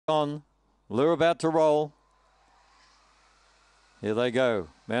On. Lure about to roll. Here they go.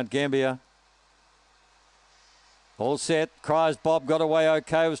 Mt-Gambier. All set. Cries Bob got away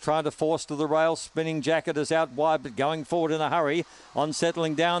okay. Was trying to force to the rail. Spinning Jacket is out wide, but going forward in a hurry. On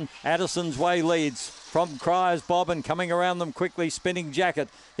settling down, Addison's Way leads from Cries Bob and coming around them quickly. Spinning Jacket.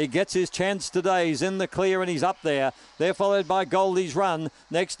 He gets his chance today. He's in the clear and he's up there. They're followed by Goldie's Run.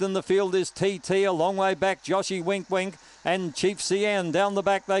 Next in the field is TT. A long way back, Joshy Wink Wink. And Chief Cien. Down the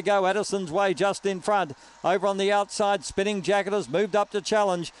back they go. Addison's Way just in front. Over on the outside, Spinning Jacket has moved up to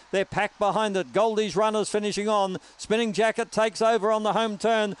challenge. They're packed behind it. Goldie's Run is finishing on. Spinning Jacket takes over on the home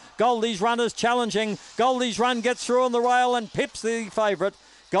turn. Goldie's Run is challenging. Goldie's Run gets through on the rail and pips the favourite.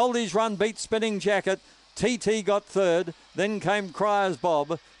 Goldie's Run beats Spinning Jacket. TT got third. Then came Cries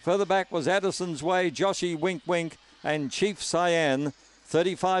Bob. Further back was Addison's Way, Joshy Wink Wink, and Chief Cien.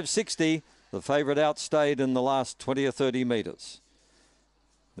 35.60. The favourite outstayed in the last 20 or 30 metres.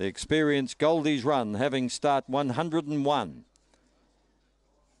 The experienced Goldie's Run having start 101.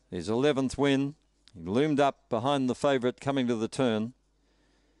 His 11th win. He loomed up behind the favourite coming to the turn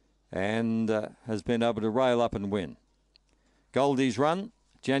and has been able to rail up and win. Goldie's Run,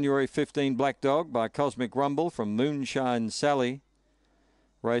 January 15 Black Dog by Cosmic Rumble from Moonshine Sally.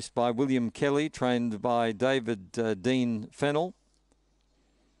 Raced by William Kelly, trained by David Dean Fennell.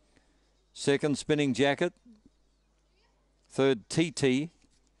 Second, Spinning Jacket. Third, TT.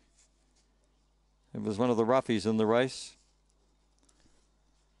 It was one of the roughies in the race.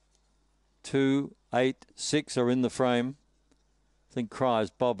 2, 8, 6 are in the frame. I think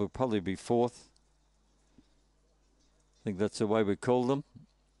Cries Bob will probably be fourth. I think that's the way we call them.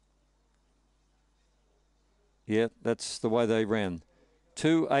 Yeah, that's the way they ran.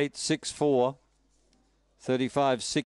 2, 8, 6, 4. 35, 6.